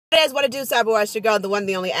It is what it do, Cyber Should Go, the one,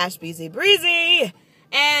 the only Ash BZ Breezy.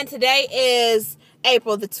 And today is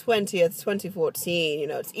April the 20th, 2014. You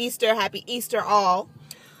know, it's Easter. Happy Easter all.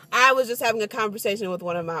 I was just having a conversation with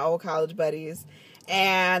one of my old college buddies,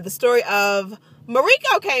 and the story of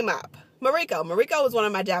Mirko came up. Mirko was one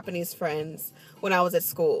of my Japanese friends when I was at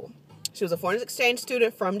school. She was a foreign exchange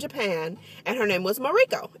student from Japan, and her name was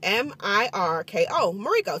Mirko. M-I-R-K-O,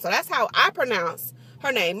 Mirko. So that's how I pronounce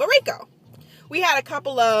her name, Mirko. We had a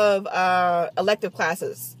couple of elective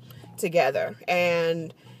classes together,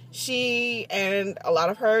 and she and a lot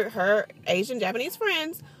of her Asian Japanese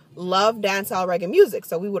friends loved dancehall reggae music.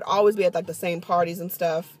 So we would always be at like the same parties and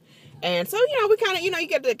stuff. And so, you know, we kind of, you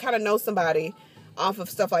get to kind of know somebody off of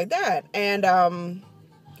stuff like that. And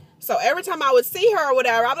so every time I would see her or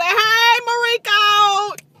whatever, I'd be like, "Hey,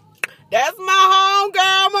 Mirko, that's my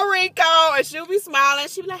homegirl, Mirko." And she'll be smiling.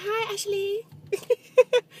 She'd be like, "Hi, Ashley."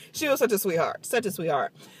 She was such a sweetheart.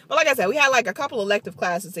 But like I said, we had like a couple elective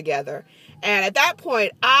classes together. And at that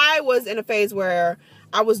point, I was in a phase where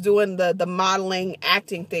I was doing the modeling,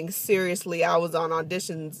 acting thing seriously. I was on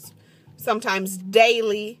auditions sometimes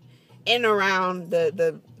daily in and around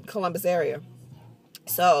the Columbus area.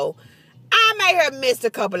 So I may have missed a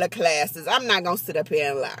couple of classes. I'm not going to sit up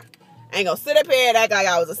here and lie. I ain't going to sit up here and act like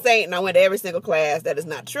I was a saint and I went to every single class. That is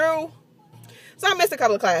not true. So I missed a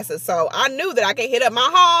couple of classes. So I knew that I could hit up my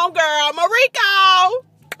homegirl, Mirko,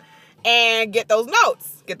 and get those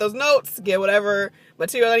notes. Get whatever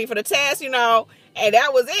material I need for the test, And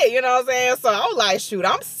that was it, you know what I'm saying? So I was like, shoot,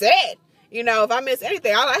 I'm set. If I miss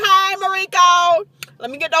anything, I was like, "Hi, Mirko. Let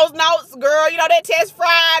me get those notes, girl. That test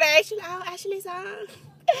Friday." She's like, "Oh, Ashley's on."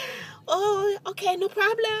 "Oh, okay, no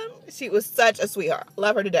problem." She was such a sweetheart.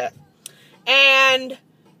 Love her to death. And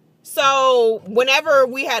so whenever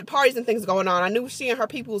we had parties and things going on, I knew she and her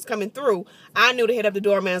people was coming through. I knew to hit up the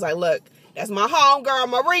doorman. I was like, "Look, that's my homegirl,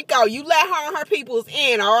 Mirko. You let her and her peoples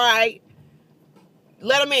in, all right?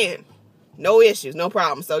 Let them in. No issues, no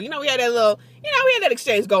problem." So, we had that little, we had that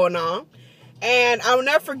exchange going on. And I'll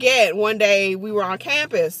never forget, one day we were on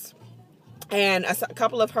campus, and a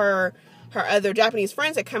couple of her other Japanese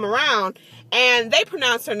friends had come around, and they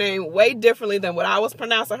pronounced her name way differently than what I was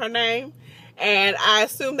pronouncing her name. And I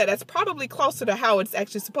assume that that's probably closer to how it's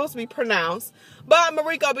actually supposed to be pronounced. But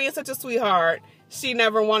Mirko, being such a sweetheart, she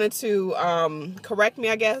never wanted to correct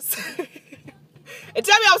me, I guess, and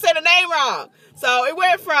tell me I was saying the name wrong. So it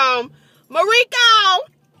went from Mirko,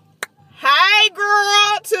 "Hey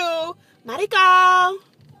girl," to Mirko.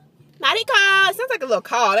 It sounds like a little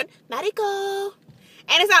call. Mirko.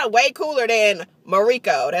 And it sounded way cooler than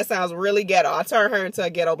Mirko. That sounds really ghetto. I turned her into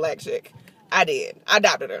a ghetto black chick. I did. I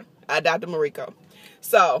adopted her. I adopted Mirko.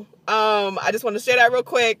 So, I just want to share that real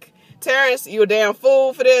quick. Terrence, you a damn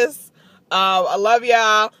fool for this. I love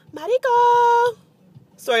y'all. Mirko.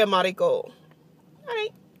 Sorry, Mirko. All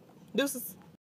right. Deuces.